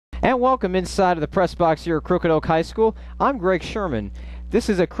And welcome inside of the press box here at Crooked Oak High School. I'm Greg Sherman. This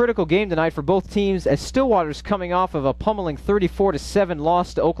is a critical game tonight for both teams as Stillwater's coming off of a pummeling 34-7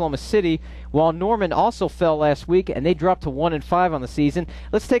 loss to Oklahoma City, while Norman also fell last week and they dropped to 1-5 on the season.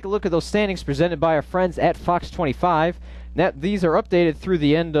 Let's take a look at those standings presented by our friends at Fox 25. These are updated through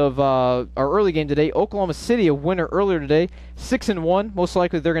the end of our early game today. Oklahoma City, a winner earlier today, 6-1. Most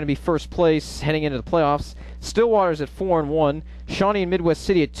likely they're going to be first place heading into the playoffs. Stillwater's at 4-1. Shawnee and Midwest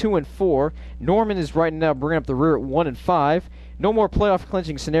City at 2-4. Norman is right now bringing up the rear at 1-5. No more playoff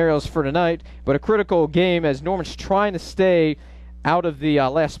clinching scenarios for tonight, but a critical game as Norman's trying to stay out of the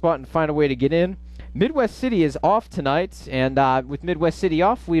last spot and find a way to get in. Midwest City is off tonight, and with Midwest City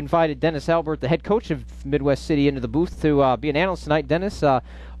off, we invited Dennis Albert, the head coach of Midwest City, into the booth to be an analyst tonight. Dennis,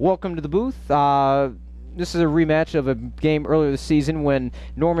 welcome to the booth. This is a rematch of a game earlier this season when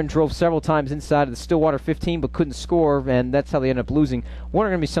Norman drove several times inside of the Stillwater 15 but couldn't score, and that's how they ended up losing. What are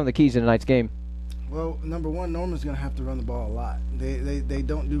going to be some of the keys in tonight's game? Well, number one, Norman's going to have to run the ball a lot. They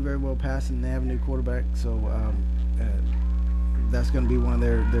don't do very well passing. They have a new quarterback, so that's going to be one of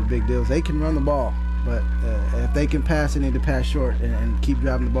their big deals. They can run the ball, but if they can pass, they need to pass short and keep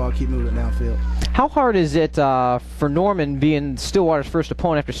driving the ball, keep moving it downfield. How hard is it for Norman being Stillwater's first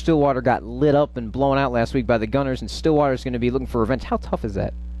opponent after Stillwater got lit up and blown out last week by the Gunners, and Stillwater's going to be looking for revenge? How tough is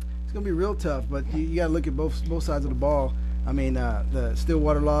that? It's going to be real tough, but you got to look at both sides of the ball. I mean, the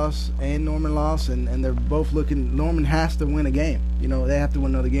Stillwater loss and Norman loss, and they're both looking. Norman has to win a game. You know, they have to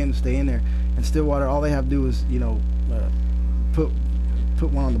win another game to stay in there. And Stillwater, all they have to do is, put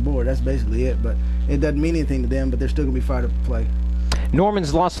one on the board. That's basically it. But it doesn't mean anything to them, but they're still going to be fired up to play.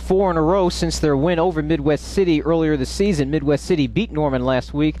 Norman's lost 4 in a row since their win over Midwest City earlier this season. Midwest City beat Norman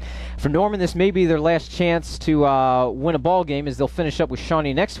last week. For Norman, this may be their last chance to win a ball game as they'll finish up with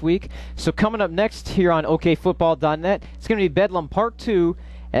Shawnee next week. So coming up next here on OKFootball.net, it's going to be Bedlam Part 2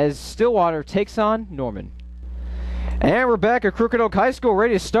 as Stillwater takes on Norman. And we're back at Crooked Oak High School,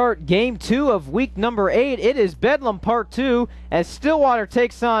 ready to start Game 2 of week number 8. It is Bedlam Part 2 as Stillwater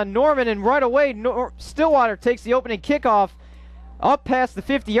takes on Norman, and right away Stillwater takes the opening kickoff up past the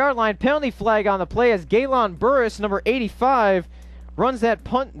 50-yard line. Penalty flag on the play as Galen Burris, number 85, runs that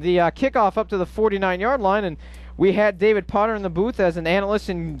kickoff up to the 49-yard line. And we had David Potter in the booth as an analyst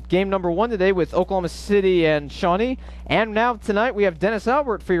in game number 1 today with Oklahoma City and Shawnee. And now tonight we have Dennis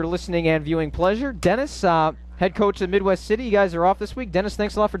Albert for your listening and viewing pleasure. Dennis, head coach of Midwest City, you guys are off this week. Dennis,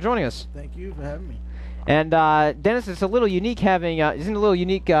 thanks a lot for joining us. Thank you for having me. And Dennis, it's a little unique having isn't it a little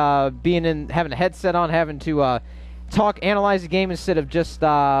unique being in, having a headset on, having to analyze the game instead of just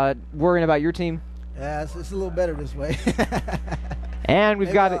worrying about your team? Yeah, it's a little better this way. And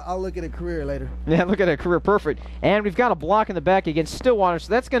we've got I'll look at a career later. Yeah, look at a career, perfect. And we've got a block in the back against Stillwater,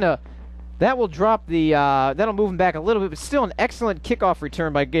 so that will drop the that'll move him back a little bit, but still an excellent kickoff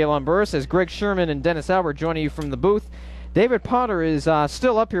return by Galen Burris as Greg Sherman and Dennis Albert joining you from the booth. David Potter is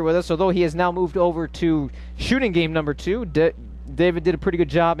still up here with us, although he has now moved over to shooting game number 2. David did a pretty good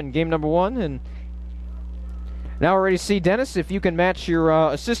job in game number 1, and now we're ready to see, Dennis, if you can match your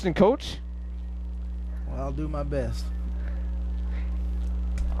assistant coach. Well, I'll do my best.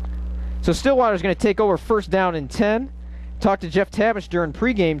 So Stillwater's going to take over first down and 10. Talked to Jeff Tabish during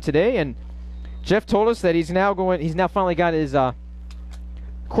pregame today, and Jeff told us that he's now finally got his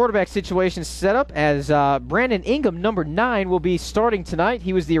quarterback situation set up as Brandon Ingham, number 9, will be starting tonight.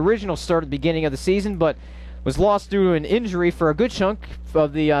 He was the original start at the beginning of the season, but was lost due to an injury for a good chunk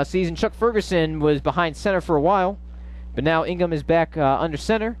of the season. Chuck Ferguson was behind center for a while, but now Ingham is back under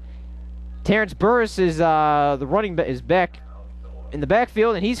center. Terrence Burris is the running back, is back in the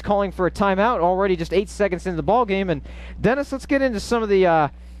backfield, and he's calling for a timeout already just 8 seconds into the ball game. And Dennis, let's get into some of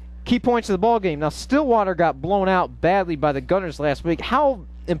the key points of the ball game. Now, Stillwater got blown out badly by the Gunners last week. How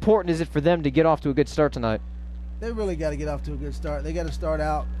important is it for them to get off to a good start tonight? They really got to get off to a good start. They got to start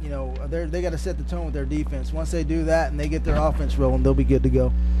out, they got to set the tone with their defense. Once they do that and they get their offense rolling, they'll be good to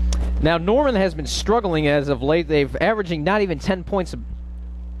go. Now, Norman has been struggling as of late. They're averaging not even 10 points.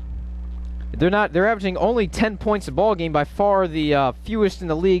 They're averaging only 10 points a ball game, by far the fewest in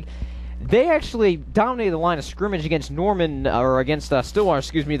the league. They actually dominated the line of scrimmage against Stillwater,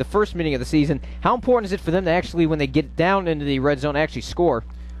 the first meeting of the season. How important is it for them to actually, when they get down into the red zone, actually score?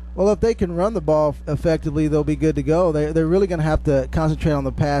 Well, if they can run the ball effectively, they'll be good to go. They're really going to have to concentrate on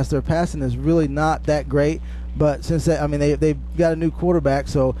the pass. Their passing is really not that great, but since they've got a new quarterback,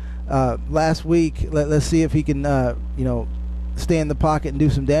 so last week let's see if he can stay in the pocket and do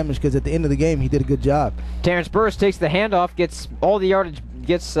some damage, because at the end of the game he did a good job. Terrence Burris takes the handoff, gets all the yardage,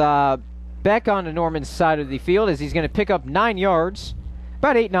 gets back onto Norman's side of the field as he's going to pick up 9 yards,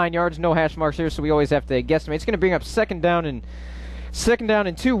 about 8-9 yards. No hash marks here, so we always have to guesstimate. It's going to bring up second down and Second down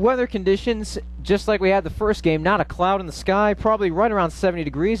and 2. Weather conditions, just like we had the first game, not a cloud in the sky, probably right around 70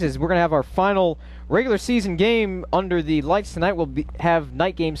 degrees, as we're going to have our final regular season game under the lights tonight. We'll have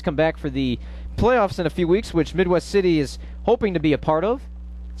night games come back for the playoffs in a few weeks, which Midwest City is hoping to be a part of.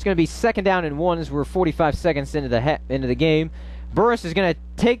 It's going to be second down and 1 as we're 45 seconds into the game. Burris is going to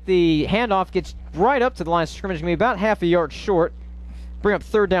take the handoff, gets right up to the line of scrimmage, going to be about half a yard short. Bring up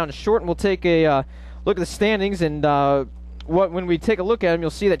third down and short, and we'll take a look at the standings. And when we take a look at them, you'll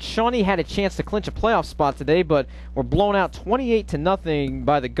see that Shawnee had a chance to clinch a playoff spot today, but were blown out 28-0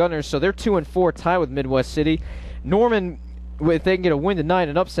 by the Gunners, so they're 2-4, tied with Midwest City. Norman, if they can get a win tonight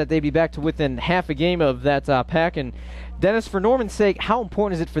and upset, they'd be back to within half a game of that pack. And Dennis, for Norman's sake, how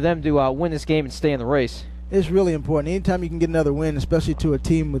important is it for them to win this game and stay in the race? It's really important. Anytime you can get another win, especially to a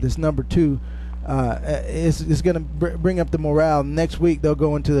team with this number 2, it's going to bring up the morale. Next week they'll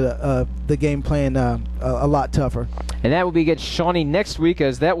go into the game playing a lot tougher. And that will be against Shawnee next week,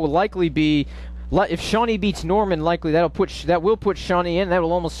 as that will likely be, if Shawnee beats Norman, likely that will put Shawnee in. That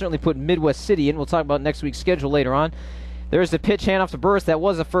will almost certainly put Midwest City in. We'll talk about next week's schedule later on. There's the pitch handoff to Burris. That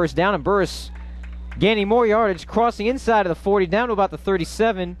was a first down, and Burris gaining more yardage, crossing inside of the 40 down to about the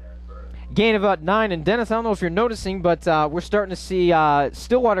 37. Gain of about 9. And Dennis, I don't know if you're noticing, but we're starting to see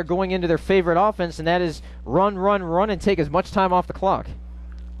Stillwater going into their favorite offense, and that is run, and take as much time off the clock.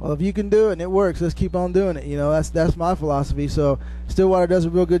 Well, if you can do it and it works, let's keep on doing it. You know, that's my philosophy. So Stillwater does a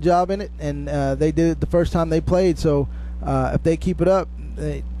real good job in it, and they did it the first time they played. So if they keep it up,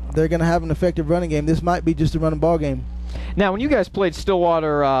 they're going to have an effective running game. This might be just a running ball game. Now, when you guys played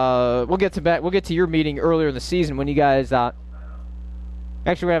Stillwater, we'll get to your meeting earlier in the season when you guys.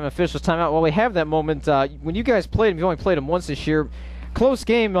 Actually, we have an officials timeout. While we have that moment, when you guys played them, you only played them once this year. Close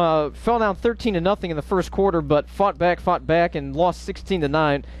game, fell down 13-0 in the first quarter, but fought back, and lost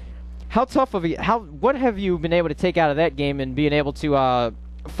 16-9. How tough what have you been able to take out of that game and being able to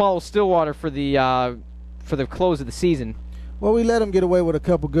follow Stillwater for the close of the season? Well, we let them get away with a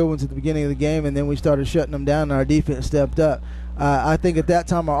couple good ones at the beginning of the game, and then we started shutting them down, and our defense stepped up. I think at that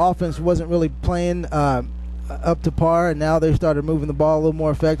time our offense wasn't really playing up to par, and now they started moving the ball a little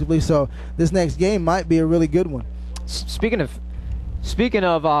more effectively. So this next game might be a really good one. Speaking of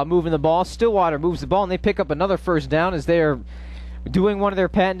moving the ball, Stillwater moves the ball, and they pick up another first down as they are doing one of their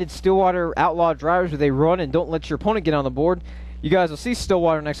patented Stillwater outlaw drivers where they run and don't let your opponent get on the board. You guys will see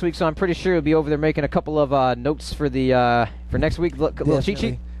Stillwater next week, so I'm pretty sure you'll be over there making a couple of notes for next week. Little cheat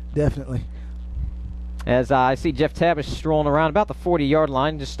sheet. Definitely. As I see Jeff Tabish strolling around about the 40-yard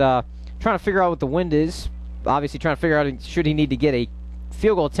line, just trying to figure out what the wind is. Obviously trying to figure out should he need to get a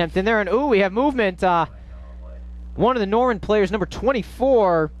field goal attempt in there. And, we have movement. One of the Norman players, number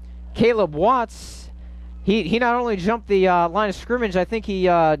 24, Caleb Watts, he not only jumped the line of scrimmage, I think he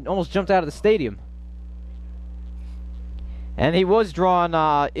almost jumped out of the stadium. And he was drawn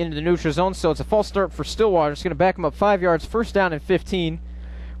into the neutral zone, so it's a false start for Stillwater. It's going to back him up 5 yards, first down and 15.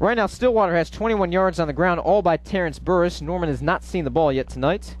 Right now, Stillwater has 21 yards on the ground, all by Terrence Burris. Norman has not seen the ball yet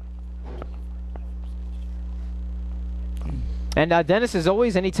tonight. And Dennis, as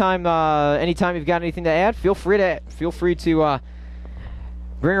always, anytime you've got anything to add, feel free to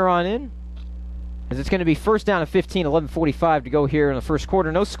bring her on in, as it's going to be first down at 15, 11:45 to go here in the first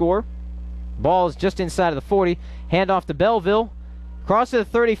quarter. No score. Ball is just inside of the 40. Hand off to Belleville. Cross to the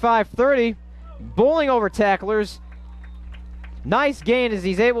 35-30. Bowling over tacklers. Nice gain as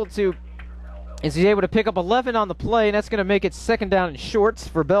he's able to pick up 11 on the play, and that's going to make it second down and shorts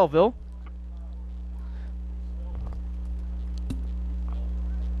for Belleville.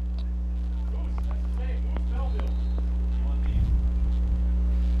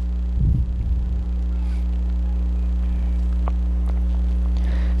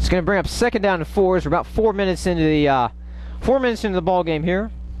 It's going to bring up second down and 4. We're about 4 minutes into the ball game here,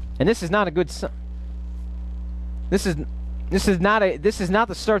 and this is not a good. This is not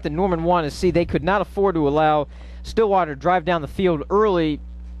the start that Norman wanted to see. They could not afford to allow Stillwater to drive down the field early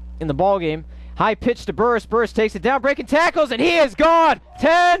in the ball game. High pitch to Burris. Burris takes it down, breaking tackles, and he is gone.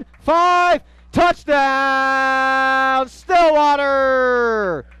 10-5, touchdown,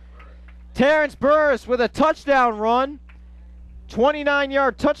 Stillwater. Terrence Burris with a touchdown run.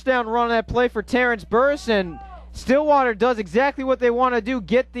 29-yard touchdown run on that play for Terrence Burris, and Stillwater does exactly what they want to do,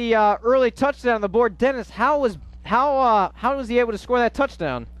 get the early touchdown on the board. Dennis, how was he able to score that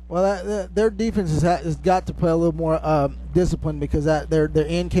touchdown? Well, their defense has got to play a little more discipline, because their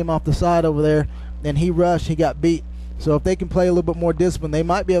end came off the side over there, and he rushed, he got beat. So if they can play a little bit more discipline, they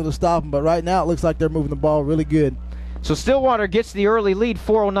might be able to stop him, but right now it looks like they're moving the ball really good. So Stillwater gets the early lead,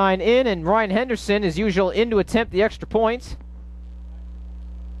 4:09 in, and Ryan Henderson, as usual, in to attempt the extra point.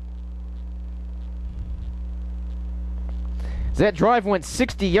 That drive went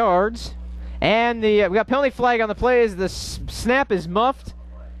 60 yards. And we got penalty flag on the play as the snap is muffed.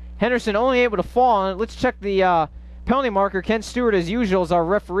 Henderson only able to fall on it. Let's check the penalty marker. Ken Stewart, as usual, is our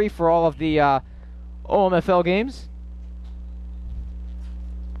referee for all of the OMFL games.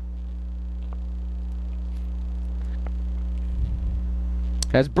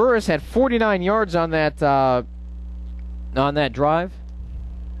 As Burris had 49 yards on that drive.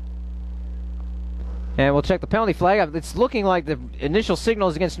 And we'll check the penalty flag. It's looking like the initial signal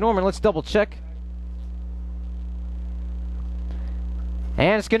is against Norman. Let's double check.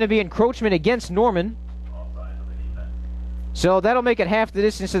 And it's going to be encroachment against Norman. So that'll make it half the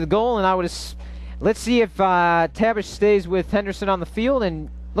distance to the goal. And let's see if Tabish stays with Henderson on the field, and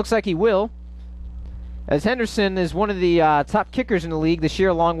looks like he will. As Henderson is one of the top kickers in the league this year,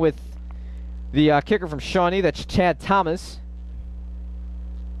 along with the kicker from Shawnee, that's Chad Thomas.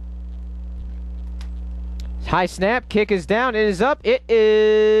 High snap, kick is down, it is up, it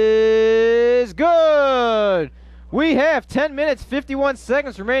is good! We have 10 minutes, 51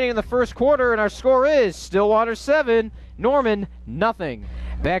 seconds remaining in the first quarter, and our score is Stillwater 7, Norman nothing.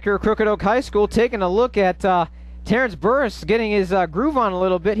 Back here at Crooked Oak High School, taking a look at Terrence Burris getting his groove on a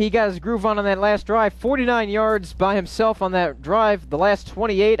little bit. He got his groove on that last drive. 49 yards by himself on that drive. The last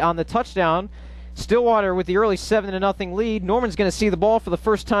 28 on the touchdown. Stillwater with the early 7-0 lead. Norman's going to see the ball for the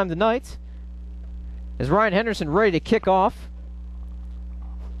first time tonight. As Ryan Henderson ready to kick off.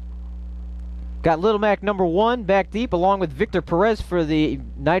 Got Little Mac number 1 back deep along with Victor Perez for the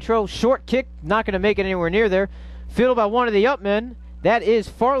Nitro. Short kick, not going to make it anywhere near there. Fielded by one of the upmen. That is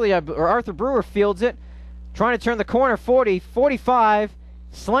Farley, or Arthur Brewer fields it. Trying to turn the corner, 40, 45,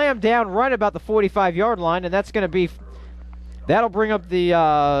 slammed down right about the 45-yard line, and that'll bring up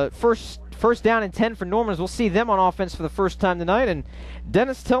the first down and 10 for Norman. We'll see them on offense for the first time tonight. And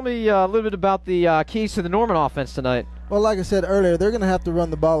Dennis, tell me a little bit about the keys to the Norman offense tonight. Well, like I said earlier, they're going to have to run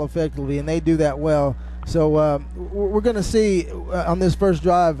the ball effectively, and they do that well. So we're going to see on this first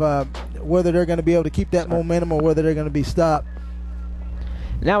drive whether they're going to be able to keep that momentum or whether they're going to be stopped.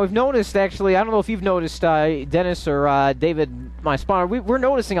 Now, we've noticed, actually, I don't know if you've noticed, Dennis or David, my sponsor, we're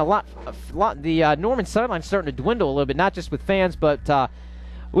noticing a lot. The Norman sideline's starting to dwindle a little bit, not just with fans, but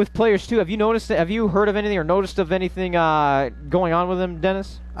with players, too. Have you noticed, have you heard of anything or noticed of anything going on with them,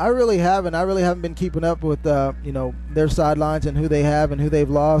 Dennis? I really haven't. I really haven't been keeping up with, their sidelines and who they have and who they've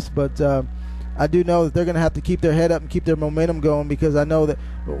lost, but I do know that they're going to have to keep their head up and keep their momentum going, because I know that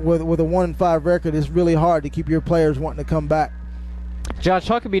with a 1-5 record, it's really hard to keep your players wanting to come back. Josh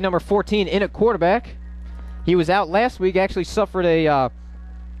Huckabee, number 14, in at quarterback. He was out last week, actually suffered a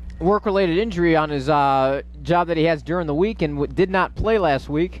work-related injury on his job that he has during the week and did not play last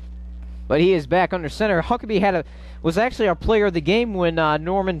week. But he is back under center. Huckabee was actually our player of the game when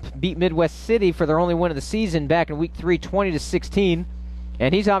Norman beat Midwest City for their only win of the season back in week 3, 20-16.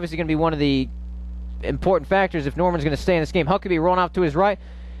 And he's obviously going to be one of the important factors if Norman's going to stay in this game. Huckabee rolling off to his right.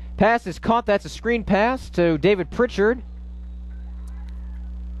 Pass is caught. That's a screen pass to David Pritchard.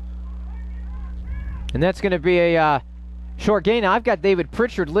 And that's going to be a short gain. Now, I've got David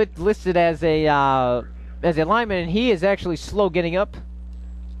Pritchard listed as a lineman, and he is actually slow getting up.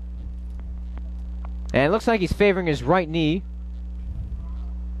 And it looks like he's favoring his right knee.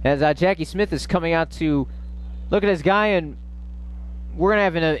 As Jackie Smith is coming out to look at his guy, and we're going to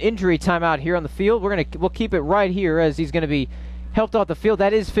have an injury timeout here on the field. We'll keep it right here as he's going to be helped off the field.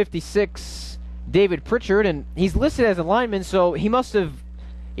 That is 56, David Pritchard, and he's listed as a lineman, so he must have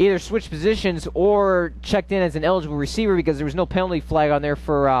either switched positions or checked in as an eligible receiver, because there was no penalty flag on there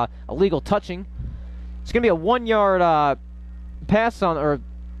for illegal touching. It's going to be a 1-yard pass on, or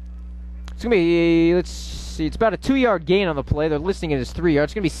it's going to be, let's see, it's about a 2-yard gain on the play. They're listing it as 3 yards.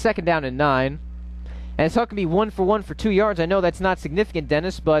 It's going to be 2nd down and 9. And it's not going to be 1 for 1 for 2 yards. I know that's not significant,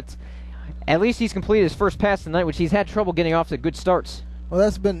 Dennis, but at least he's completed his first pass tonight, which he's had trouble getting off to good starts. Well,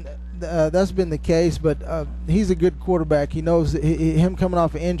 that's been the case, but he's a good quarterback. He knows that him coming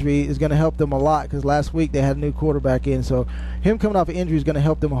off an injury is going to help them a lot, because last week they had a new quarterback in, so him coming off an injury is going to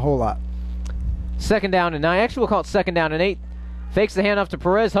help them a whole lot. 2nd down and 9. Actually, we'll call it 2nd down and 8. Fakes the handoff to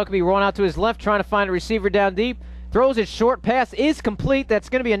Perez. Huckabee rolling out to his left, trying to find a receiver down deep. Throws it short. Pass is complete. That's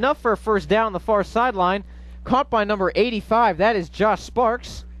going to be enough for a first down on the far sideline. Caught by number 85. That is Josh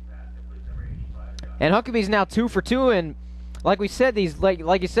Sparks. And Huckabee's now 2 for 2, and like we said, these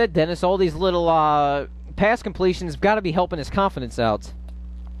like you said, Dennis, all these little pass completions got to be helping his confidence out.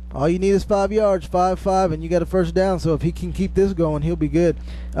 All you need is 5 yards, 5-5, and you got a first down. So if he can keep this going, he'll be good.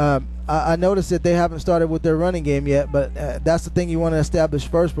 I noticed that they haven't started with their running game yet, but that's the thing you want to establish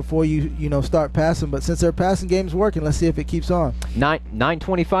first before you start passing. But since their passing game's working, let's see if it keeps on.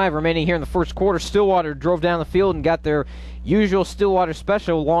 9:25 remaining here in the first quarter. Stillwater drove down the field and got their usual Stillwater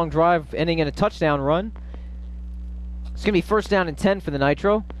special long drive ending in a touchdown run. It's going to be first down and 10 for the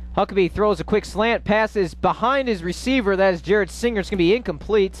Nitro. Huckabee throws a quick slant, passes behind his receiver. That is Jared Singer. It's going to be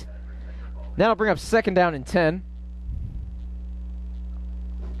incomplete. That'll bring up second down and 10.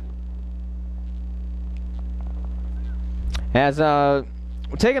 As we're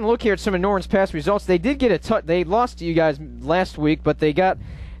taking a look here at some of Norman's past results, they did get they lost to you guys last week, but they got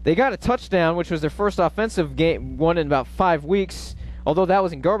a touchdown, which was their first offensive game won in about 5 weeks. Although that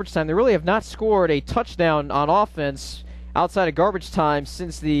was in garbage time, they really have not scored a touchdown on offense outside of garbage time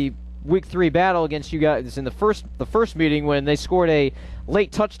since the Week 3 battle against you guys in the first meeting when they scored a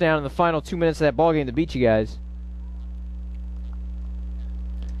late touchdown in the final 2 minutes of that ball game to beat you guys.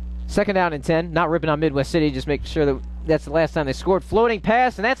 Second down and 10. Not ripping on Midwest City, just making sure that that's the last time they scored. Floating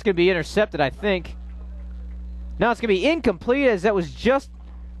pass, and that's going to be intercepted, I think. Now it's going to be incomplete as that was just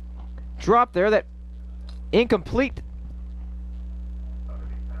dropped there. That incomplete.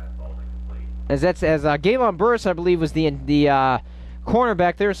 As Galen Burris, I believe, was the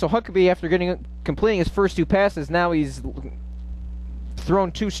cornerback there. So Huckabee, after completing his first 2 passes, now he's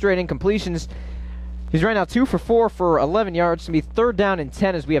thrown 2 straight incompletions. He's right now 2 for 4 for 11 yards. It's going to be third down and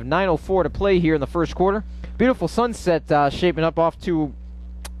 10 as we have 9:04 to play here in the first quarter. Beautiful sunset shaping up off to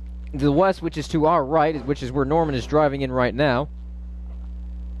the west, which is to our right, which is where Norman is driving in right now.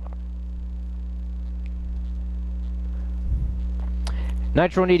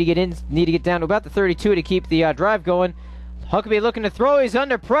 Nitro need to get down to about the 32 to keep the drive going. Huckabee looking to throw. He's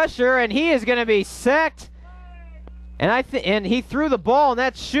under pressure, and he is going to be sacked. And he threw the ball, and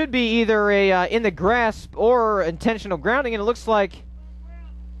that should be either a in the grasp or intentional grounding. And it looks like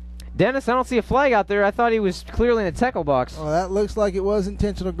Dennis. I don't see a flag out there. I thought he was clearly in the tackle box. Oh, that looks like it was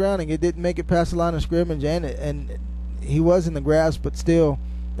intentional grounding. It didn't make it past the line of scrimmage, and he was in the grasp, but still,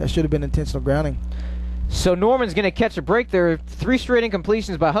 that should have been intentional grounding. So Norman's going to catch a break there. 3 straight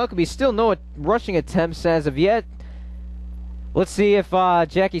incompletions by Huckabee. Still no rushing attempts as of yet. Let's see if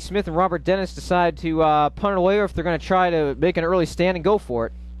Jackie Smith and Robert Dennis decide to punt it away or if they're going to try to make an early stand and go for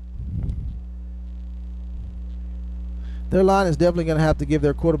it. Their line is definitely going to have to give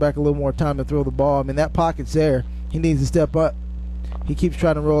their quarterback a little more time to throw the ball. I mean, that pocket's there. He needs to step up. He keeps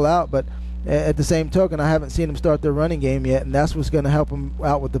trying to roll out, but at the same token, I haven't seen him start their running game yet, and that's what's going to help him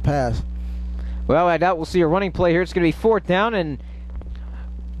out with the pass. Well, I doubt we'll see a running play here. It's going to be fourth down, and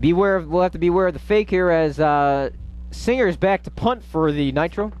we'll have to beware of the fake here as Singer is back to punt for the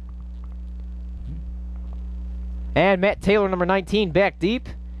Nitro. And Matt Taylor, number 19, back deep.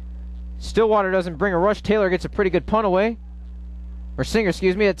 Stillwater doesn't bring a rush. Taylor gets a pretty good punt away. Or Singer,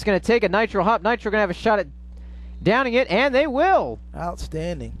 excuse me. It's going to take a Nitro hop. Nitro going to have a shot at downing it, and they will.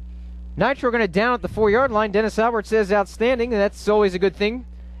 Outstanding. Nitro going to down at the 4-yard line. Dennis Albert says outstanding, and that's always a good thing.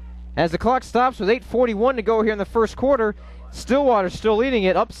 As the clock stops with 8:41 to go here in the first quarter, Stillwater still leading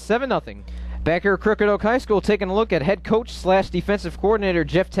it, up 7-0. Back here at Crooked Oak High School, taking a look at head coach / defensive coordinator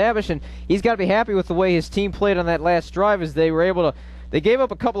Jeff Tabish, and he's got to be happy with the way his team played on that last drive as they were able to. They gave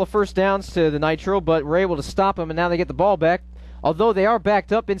up a couple of first downs to the Nitro, but were able to stop them, and now they get the ball back. Although they are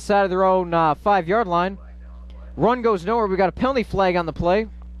backed up inside of their own 5-yard line. Run goes nowhere. We got a penalty flag on the play.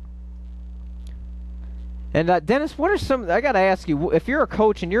 And Dennis, what are some? I got to ask you, if you're a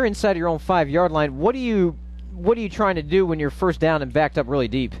coach and you're inside your own 5-yard line, what are you trying to do when you're first down and backed up really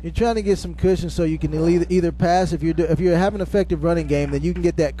deep? You're trying to get some cushion so you can either pass. If you have an effective running game, then you can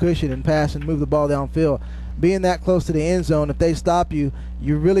get that cushion and pass and move the ball downfield. Being that close to the end zone, if they stop you,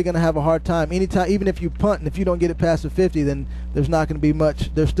 you're really going to have a hard time. Anytime, even if you punt, and if you don't get it past the 50, then there's not going to be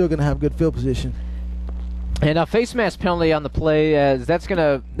much. They're still going to have good field position. And a face mask penalty on the play, as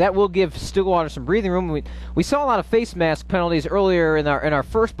that will give Stillwater some breathing room. We saw a lot of face mask penalties earlier in our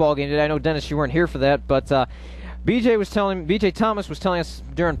first ball game today. I know, Dennis, you weren't here for that, but BJ Thomas was telling us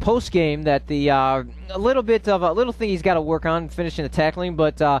during post game that a little thing he's got to work on finishing the tackling,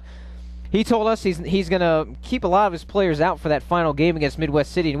 but he told us he's going to keep a lot of his players out for that final game against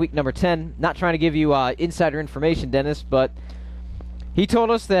Midwest City in week number 10. Not trying to give you insider information, Dennis, but he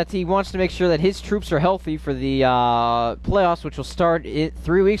told us that he wants to make sure that his troops are healthy for the playoffs, which will start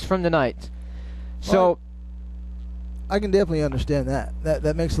 3 weeks from tonight. So, well, I can definitely understand that.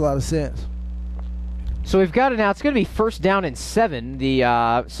 That makes a lot of sense. So we've got it now. It's going to be first down and 7. The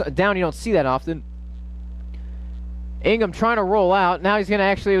down you don't see that often. Ingham trying to roll out. Now he's going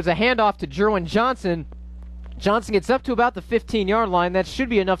to it was a handoff to Jerwin Johnson. Johnson gets up to about the 15-yard line. That should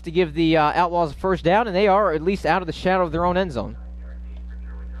be enough to give the Outlaws a first down, and they are at least out of the shadow of their own end zone.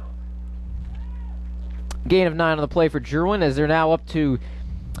 Gain of 9 on the play for Jerwin as they're now up to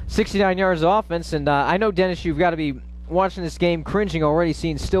 69 yards of offense. And I know, Dennis, you've got to be watching this game cringing already,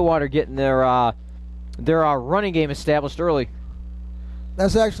 seeing Stillwater getting their running game established early.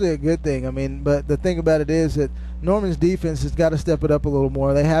 That's actually a good thing. I mean, but the thing about it is that Norman's defense has got to step it up a little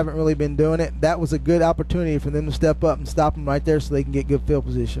more. They haven't really been doing it. That was a good opportunity for them to step up and stop them right there so they can get good field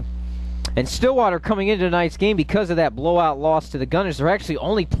position. And Stillwater coming into tonight's game because of that blowout loss to the Gunners, they're actually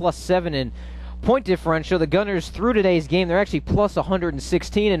only +7 in point differential. The Gunners through today's game, they're actually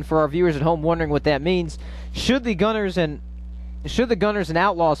 +116. And for our viewers at home wondering what that means, should the Gunners and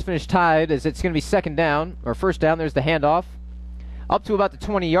Outlaws finish tied, as it's going to be second down or first down, there's the handoff up to about the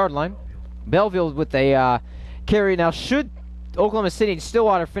 20-yard line. Belleville with a carry. Now, should Oklahoma City and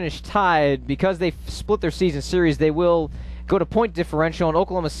Stillwater finish tied, because they split their season series, they will go to point differential, and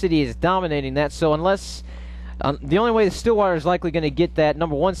Oklahoma City is dominating that. So unless the only way that Stillwater is likely going to get that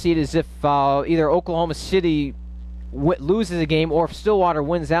number 1 seed is if either Oklahoma City loses a game or if Stillwater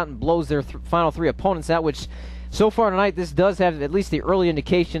wins out and blows their final 3 opponents out, which so far tonight this does have at least the early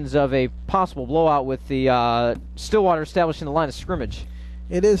indications of a possible blowout with the Stillwater establishing the line of scrimmage.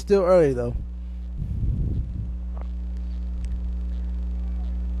 It is still early, though.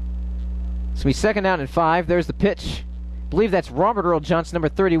 It's going to be second down and 5. There's the pitch. I believe that's Robert Earl Johnson, number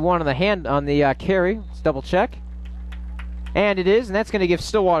 31, on the hand on the carry. Let's double check. And it is, and that's going to give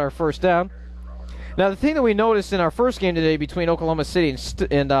Stillwater a first down. Now, the thing that we noticed in our first game today between Oklahoma City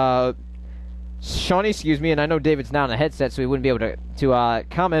and Shawnee, and I know David's now on a headset, so he wouldn't be able to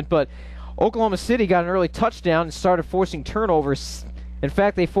comment, but Oklahoma City got an early touchdown and started forcing turnovers. In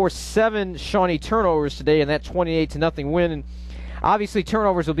fact, they forced 7 Shawnee turnovers today in that 28-0 win. And obviously,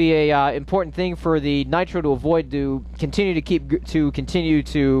 turnovers will be a important thing for the Nitro to avoid, to continue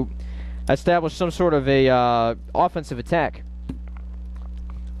to establish some sort of a offensive attack.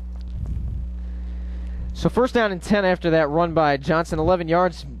 So first down and 10 after that run by Johnson, 11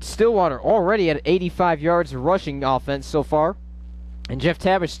 yards. Stillwater already at 85 yards rushing offense so far. And Jeff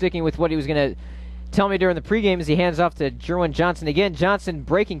Tabish sticking with what he was going to tell me during the pregame as he hands off to Jerwin Johnson. Again, Johnson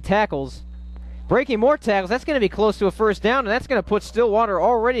breaking more tackles. That's going to be close to a first down, and that's going to put Stillwater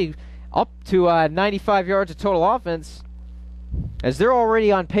already up to 95 yards of total offense, as they're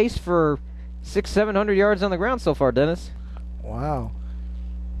already on pace for 600-700 yards on the ground so far, Dennis. Wow.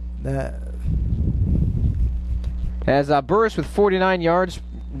 As Burris with 49 yards,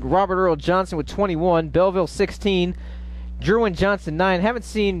 Robert Earl Johnson with 21, Belleville 16, Jerwin Johnson 9. Haven't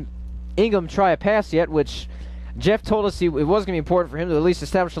seen Ingham try a pass yet, which Jeff told us it was going to be important for him to at least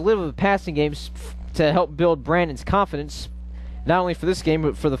establish a little bit of passing games to help build Brandon's confidence, not only for this game,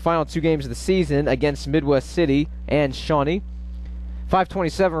 but for the final 2 games of the season against Midwest City and Shawnee.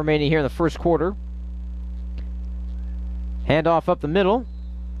 5:27 remaining here in the first quarter. Handoff up the middle.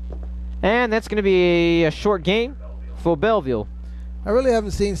 And that's going to be a short gain for Belleville. I really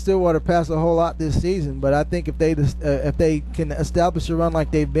haven't seen Stillwater pass a whole lot this season, but I think if they can establish a run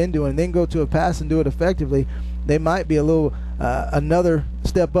like they've been doing, and then go to a pass and do it effectively, they might be a little another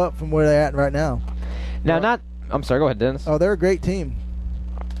step up from where they're at right now. Now, I'm sorry, go ahead, Dennis. Oh, they're a great team.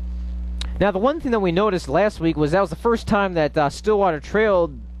 Now, the one thing that we noticed last week was that was the first time that Stillwater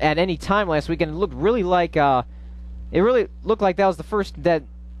trailed at any time last week, and it looked really like that was the first that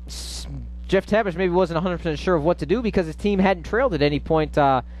Jeff Tabish maybe wasn't 100% sure of what to do because his team hadn't trailed at any point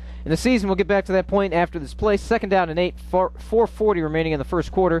in the season. We'll get back to that point after this play. Second down and 8, 4:40 remaining in the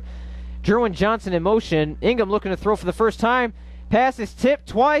first quarter. Jerwin Johnson in motion. Ingham looking to throw for the first time. Pass is tipped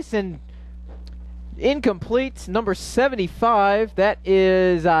twice and incomplete. Number 75, that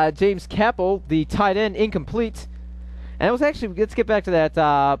is James Capel, the tight end, incomplete. And it was actually, let's get back to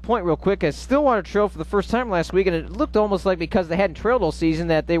that point real quick, as Stillwater trailed for the first time last week, and it looked almost like because they hadn't trailed all season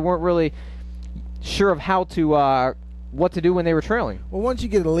that they weren't really sure of how to what to do when they were trailing. Well, once you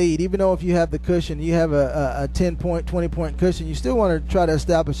get a lead, even though if you have the cushion, you have a 10-point, 20-point cushion, you still want to try to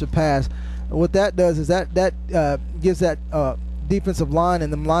establish a pass. What that does is that gives that defensive line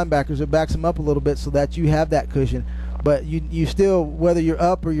and them linebackers, it backs them up a little bit so that you have that cushion. But you still, whether you're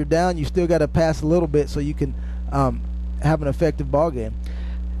up or you're down, you still got to pass a little bit so you can have an effective ball game.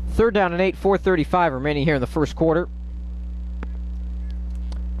 Third down and 8, 4:35 remaining here in the first quarter.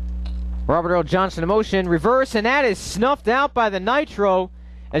 Robert Earl Johnson in motion, reverse, and that is snuffed out by the Nitro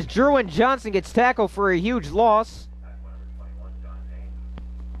as Jerwin Johnson gets tackled for a huge loss.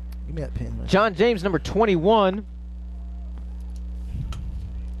 Give me that pin. John James, number 21.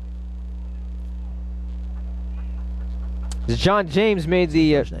 As John James made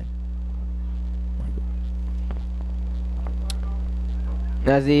the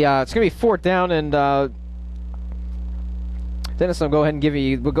As the it's going to be fourth down, and Dennis, we'll go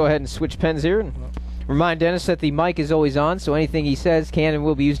ahead and switch pens here. And remind Dennis that the mic is always on, so anything he says can and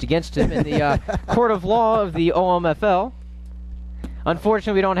will be used against him in the court of law of the OMFL.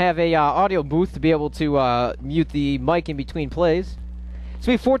 Unfortunately, we don't have a audio booth to be able to mute the mic in between plays. It's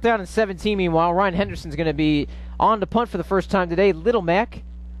going to be fourth down and 17. Meanwhile, Ryan Henderson's going to be on to punt for the first time today. Little Mac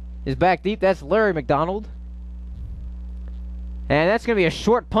is back deep. That's Larry McDonald. And that's going to be a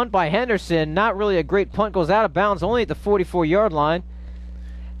short punt by Henderson. Not really a great punt. Goes out of bounds only at the 44-yard line.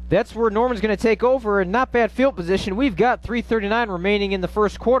 That's where Norman's going to take over. And not bad field position. We've got 3:39 remaining in the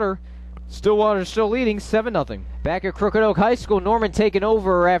first quarter. Stillwater's still leading 7-0. Back at Crooked Oak High School, Norman taking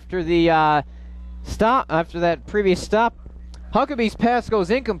over after the after that previous stop. Huckabee's pass goes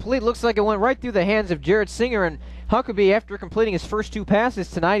incomplete. Looks like it went right through the hands of Jared Singer. And Huckabee, after completing his first 2 passes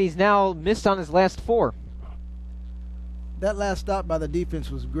tonight, he's now missed on his last 4. That last stop by the defense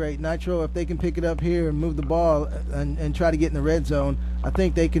was great. Nitro, if they can pick it up here and move the ball and try to get in the red zone, I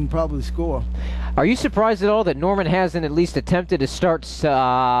think they can probably score. Are you surprised at all that Norman hasn't at least attempted to start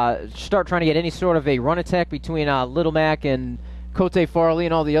trying to get any sort of a run attack between Little Mac and Cote Farley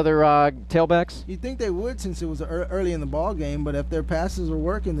and all the other tailbacks? You'd think they would since it was early in the ball game, but if their passes are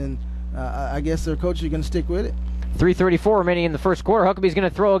working, then I guess their coaches are going to stick with it. 3:34 remaining in the first quarter. Huckabee's going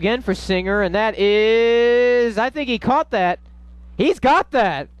to throw again for Singer, and that is, I think he caught that. He's got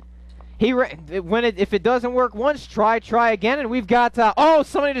that. If it doesn't work once, try again, and we've got,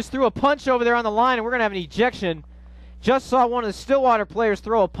 somebody just threw a punch over there on the line, and we're going to have an ejection. Just saw one of the Stillwater players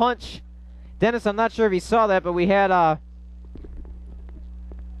throw a punch. Dennis, I'm not sure if he saw that, but we had, I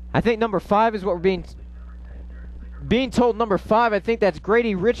think number 5 is what we're being told. Number 5, I think that's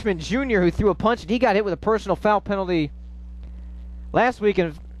Grady Richmond Jr. who threw a punch, and he got hit with a personal foul penalty last week,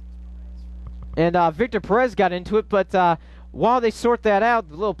 and Victor Perez got into it. But while they sort that out,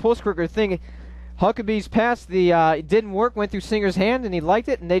 the little post cricker thing, Huckabee's pass, it didn't work, went through Singer's hand, and he liked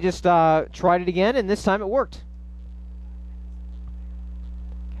it, and they just tried it again, and this time it worked.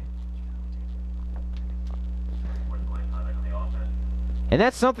 And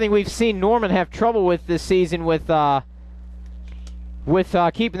that's something we've seen Norman have trouble with this season with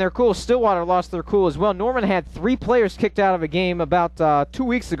keeping their cool. Stillwater lost their cool as well. Norman had 3 players kicked out of a game about 2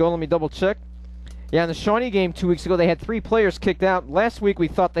 weeks ago. Let me double check. Yeah, in the Shawnee game 2 weeks ago, they had 3 players kicked out. Last week we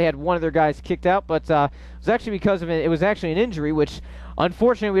thought they had one of their guys kicked out, but it was actually because of it was actually an injury, which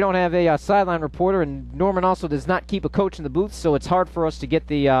unfortunately we don't have a sideline reporter, and Norman also does not keep a coach in the booth, so it's hard for us to get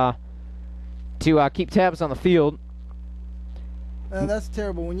the to keep tabs on the field. That's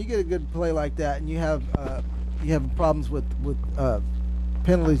terrible. When you get a good play like that, and you have problems with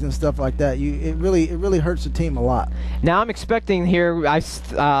penalties and stuff like that, it really hurts the team a lot. Now I'm expecting here. I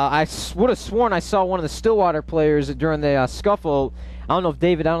would have sworn I saw one of the Stillwater players during the scuffle. I don't know if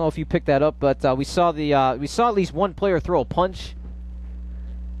David. I don't know if you picked that up, but we saw at least one player throw a punch.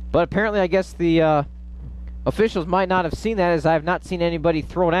 But apparently, I guess the officials might not have seen that, as I have not seen anybody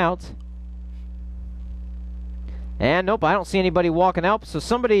thrown out. And nope, I don't see anybody walking out. So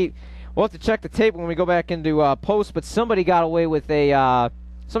somebody, we'll have to check the tape when we go back into post. But somebody got away with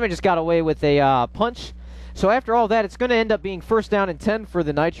somebody just got away with a punch. So after all that, it's going to end up being first down and 10 for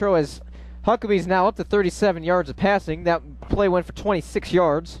the Nitro, as Huckabee's now up to 37 yards of passing. That play went for 26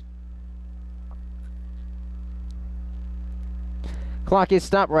 yards. Clock is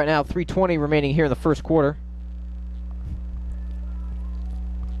stopped right now. 3:20 remaining here in the first quarter.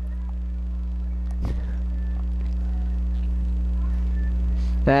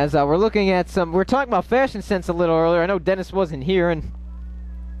 As we're looking at we're talking about fashion sense a little earlier. I know Dennis wasn't here, and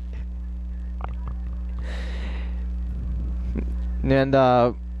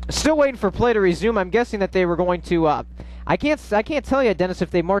still waiting for play to resume. I'm guessing that they were going to. I can't tell you, Dennis, if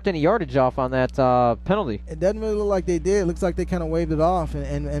they marked any yardage off on that penalty. It doesn't really look like they did. It looks like they kind of waved it off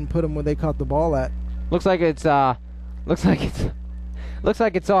and put them where they caught the ball at. Looks like it's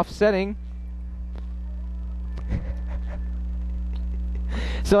offsetting.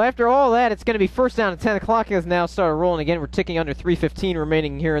 So after all that, it's going to be first down at 10 o'clock. Has now started rolling again. We're ticking under 3:15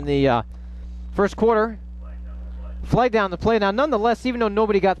 remaining here in the first quarter. Flag down the play. Now, nonetheless, even though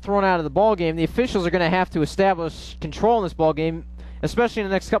nobody got thrown out of the ball game, the officials are going to have to establish control in this ball game, especially in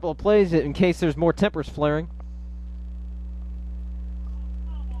the next couple of plays in case there's more tempers flaring.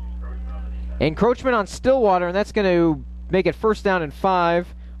 Encroachment on Stillwater, and that's going to make it first down and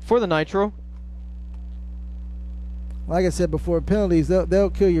 5 for the Nitro. Like I said before, penalties, they'll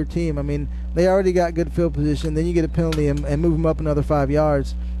kill your team. I mean, they already got good field position. Then you get a penalty and move them up another 5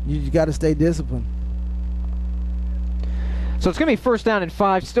 yards. You got to stay disciplined. So it's going to be first down and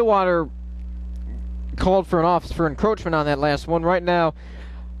 5. Stillwater called for encroachment on that last one. Right now,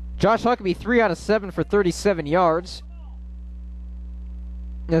 Josh Huckabee, 3 out of 7 for 37 yards.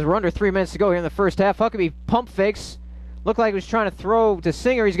 As we're under 3 minutes to go here in the first half, Huckabee pump fakes. Looked like he was trying to throw to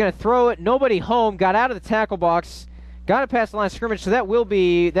Singer. He's going to throw it. Nobody home. Got out of the tackle box. Got it past the line of scrimmage. So that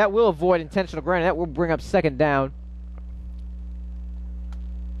will avoid intentional grounding. That will bring up second down.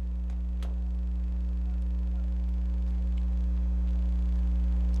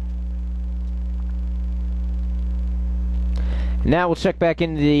 Now we'll check back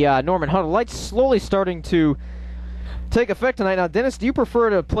into the Norman huddle. Lights slowly starting to take effect tonight. Now, Dennis, do you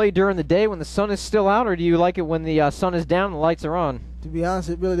prefer to play during the day when the sun is still out, or do you like it when the sun is down and the lights are on? To be honest,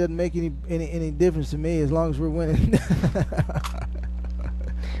 it really doesn't make any difference to me as long as we're winning.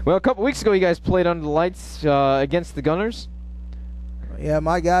 Well, a couple weeks ago, you guys played under the lights against the Gunners. Yeah,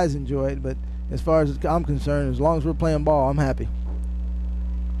 my guys enjoy it, but as far as I'm concerned, as long as we're playing ball, I'm happy.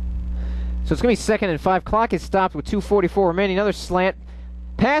 So it's going to be 2nd and 5. Clock is stopped with 2:44 remaining. Another slant.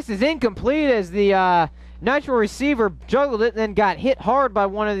 Pass is incomplete as the Nitro receiver juggled it and then got hit hard by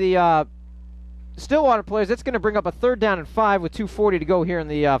one of the Stillwater players. That's going to bring up a 3rd down and 5 with 2:40 to go here in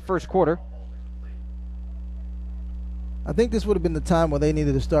the first quarter. I think this would have been the time where they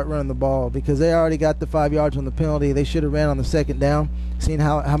needed to start running the ball because they already got the 5 yards on the penalty. They should have ran on the 2nd down, seeing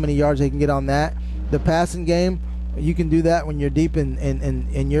how many yards they can get on that. The passing game, you can do that when you're deep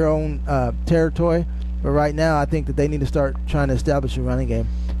in your own territory. But right now, I think that they need to start trying to establish a running game.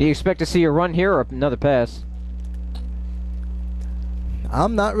 Do you expect to see a run here or another pass?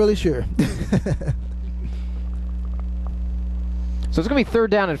 I'm not really sure. So it's going to be 3rd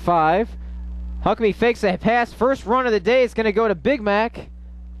down and 5. Huckabee fakes a pass. First run of the day is going to go to Big Mac. And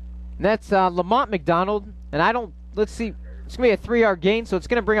that's Lamont McDonald. And let's see, it's going to be a 3-yard gain, so it's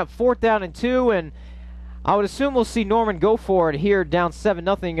going to bring up 4th down and 2. And I would assume we'll see Norman go for it here down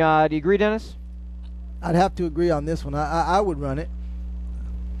 7-0. Do you agree, Dennis? I'd have to agree on this one. I would run it.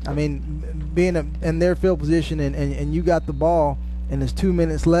 I mean, being in their field position and you got the ball and there's 2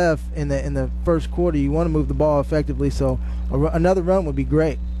 minutes left in the first quarter, you want to move the ball effectively. So another run would be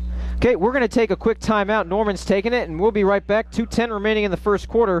great. Okay, we're going to take a quick timeout. Norman's taking it, and we'll be right back. 2:10 remaining in the first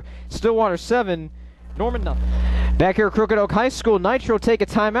quarter. Stillwater 7, Norman nothing. Back here at Crooked Oak High School, Nitro take a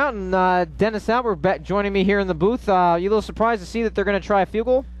timeout, and Dennis Albert joining me here in the booth. You a little surprised to see that they're going to try a field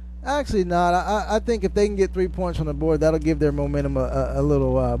goal? Actually not. I think if they can get 3 points on the board, that'll give their momentum a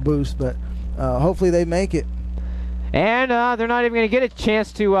little boost, but hopefully they make it. And they're not even going to get a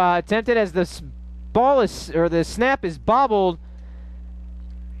chance to attempt it as the snap is bobbled.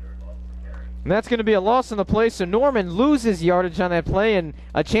 And that's going to be a loss on the play, so Norman loses yardage on that play, and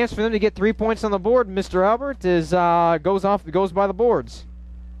a chance for them to get 3 points on the board. Mr. Albert goes by the boards.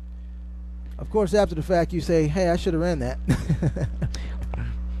 Of course, after the fact, you say, "Hey, I should have ran that."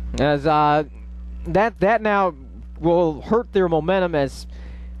 As that now will hurt their momentum, as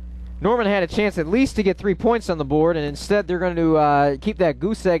Norman had a chance at least to get 3 points on the board, and instead they're going to keep that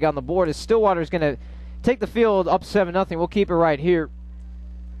goose egg on the board, as Stillwater is going to take the field up 7-0. We'll keep it right here.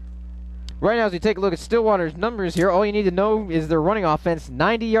 Right now, as we take a look at Stillwater's numbers here, all you need to know is their running offense.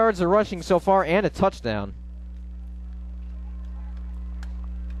 90 yards of rushing so far and a touchdown.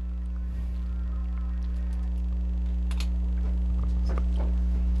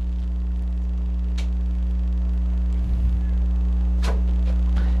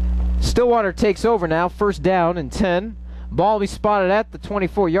 Stillwater takes over now, 1st down and 10. Ball will be spotted at the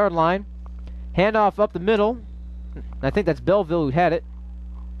 24-yard line. Handoff up the middle. I think that's Belleville who had it.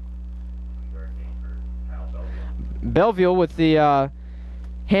 Belleville with the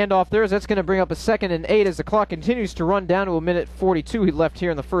handoff there. That's going to bring up a 2nd and 8 as the clock continues to run down to 1:42 he left here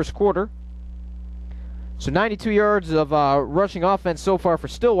in the first quarter. So 92 yards of rushing offense so far for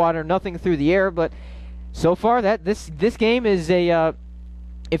Stillwater. Nothing through the air, but so far this game is a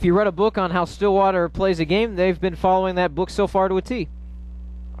if you read a book on how Stillwater plays a game, they've been following that book so far to a T.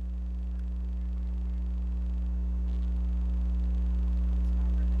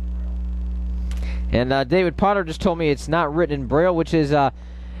 And David Potter just told me it's not written in Braille, which is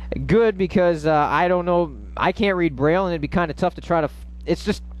good because I don't know, I can't read Braille, and it'd be kind of tough to try to, it's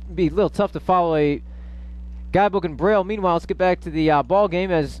just be a little tough to follow a guidebook in Braille. Meanwhile, let's get back to the ball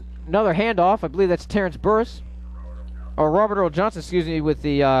game as another handoff. I believe that's Terrence Burris, or Robert Earl Johnson, excuse me, with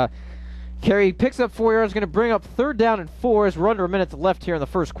the carry. Picks up 4 yards, going to bring up 3rd down and 4 as we're under a minute left here in the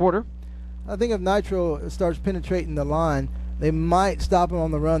first quarter. I think if Nitro starts penetrating the line, they might stop him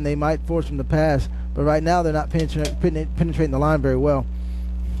on the run. They might force him to pass. But right now they're not penetrating the line very well.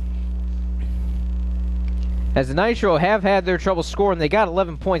 As the Nitro have had their trouble scoring, they got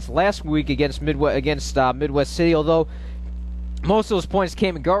 11 points last week against Midwest City, although most of those points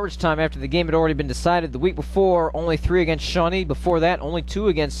came in garbage time after the game had already been decided. The week before, only 3 against Shawnee. Before that, only 2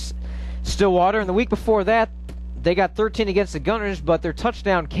 against Stillwater. And the week before that, they got 13 against the Gunners, but their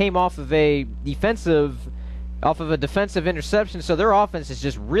touchdown came off of a defensive interception. So their offense has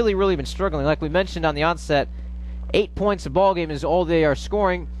just really, really been struggling. Like we mentioned on the onset, 8 points a ball game is all they are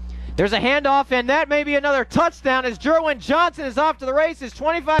scoring. There's a handoff, and that may be another touchdown as Jerwin Johnson is off to the races.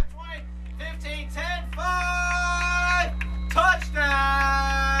 25-20, 15-10, 5, touchdown,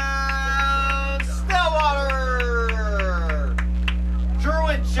 Stillwater!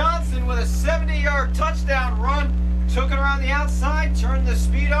 Jerwin Johnson with a 70-yard touchdown run, took it around the outside, turned the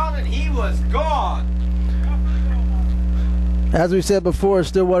speed on, and he was gone. As we said before,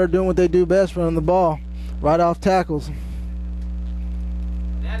 Stillwater doing what they do best, running the ball, right off tackles.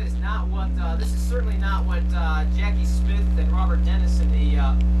 That is not what, this is certainly not what Jackie Smith and Robert Dennis and the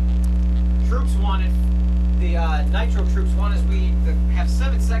troops wanted, the Nitro troops wanted, as we have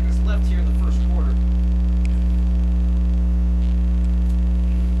 7 seconds left here in the first quarter.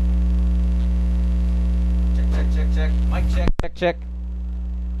 Check. Mic check.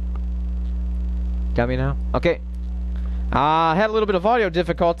 Got me now? Okay. Had a little bit of audio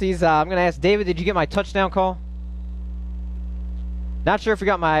difficulties. I'm going to ask David, did you get my touchdown call? Not sure if you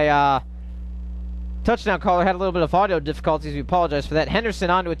got my touchdown caller. Had a little bit of audio difficulties. We apologize for that. Henderson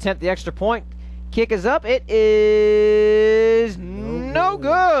on to attempt the extra point. Kick is up. It is no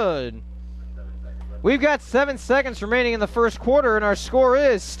good. We've got 7 seconds remaining in the first quarter, and our score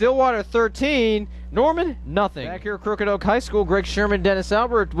is Stillwater 13, Norman nothing. Back here at Crooked Oak High School, Greg Sherman, Dennis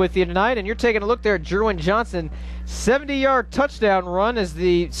Albert with you tonight, and you're taking a look there at Jerwin Johnson. 70-yard touchdown run as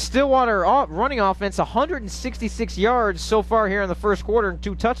the Stillwater running offense, 166 yards so far here in the first quarter and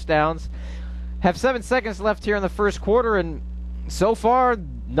 2 touchdowns. Have 7 seconds left here in the first quarter, and so far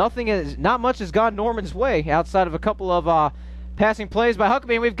not much has gone Norman's way outside of a couple of passing plays by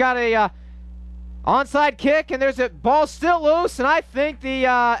Huckabee. And we've got a onside kick, and there's a ball still loose, and I think the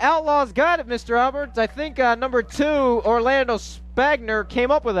Outlaws got it, Mr. Alberts. I think number 2, Orlando Spagner,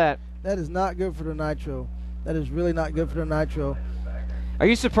 came up with that. That is not good for the Nitro. That is really not good for the Nitro. Are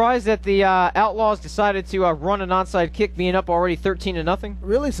you surprised that the Outlaws decided to run an onside kick, being up already 13-0?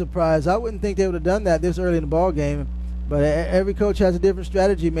 Really surprised. I wouldn't think they would have done that this early in the ball game. But every coach has a different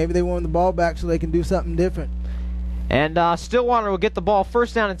strategy. Maybe they want the ball back so they can do something different. And Stillwater will get the ball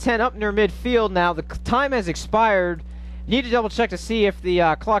first down and 10 up near midfield. Now the time has expired. Need to double check to see if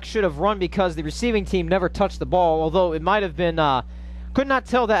the clock should have run because the receiving team never touched the ball, although it might have been, could not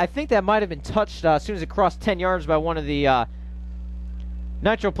tell that. I think that might have been touched as soon as it crossed 10 yards by one of the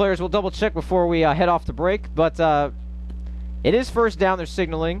Nitro players. We'll double check before we head off to break, but it is first down, they're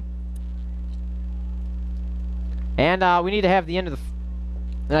signaling. And we need to have the end of the,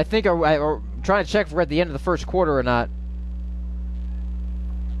 and I think we're trying to check if we're at the end of the first quarter or not.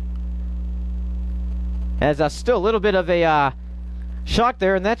 As still a little bit of a shock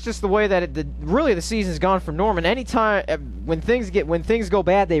there, and that's just the way that really the season's gone for Norman. Anytime when things go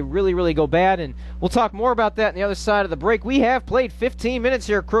bad, they really go bad, and we'll talk more about that on the other side of the break. We have played 15 minutes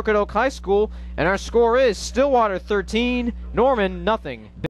here at Crooked Oak High School, and our score is Stillwater 13, Norman nothing.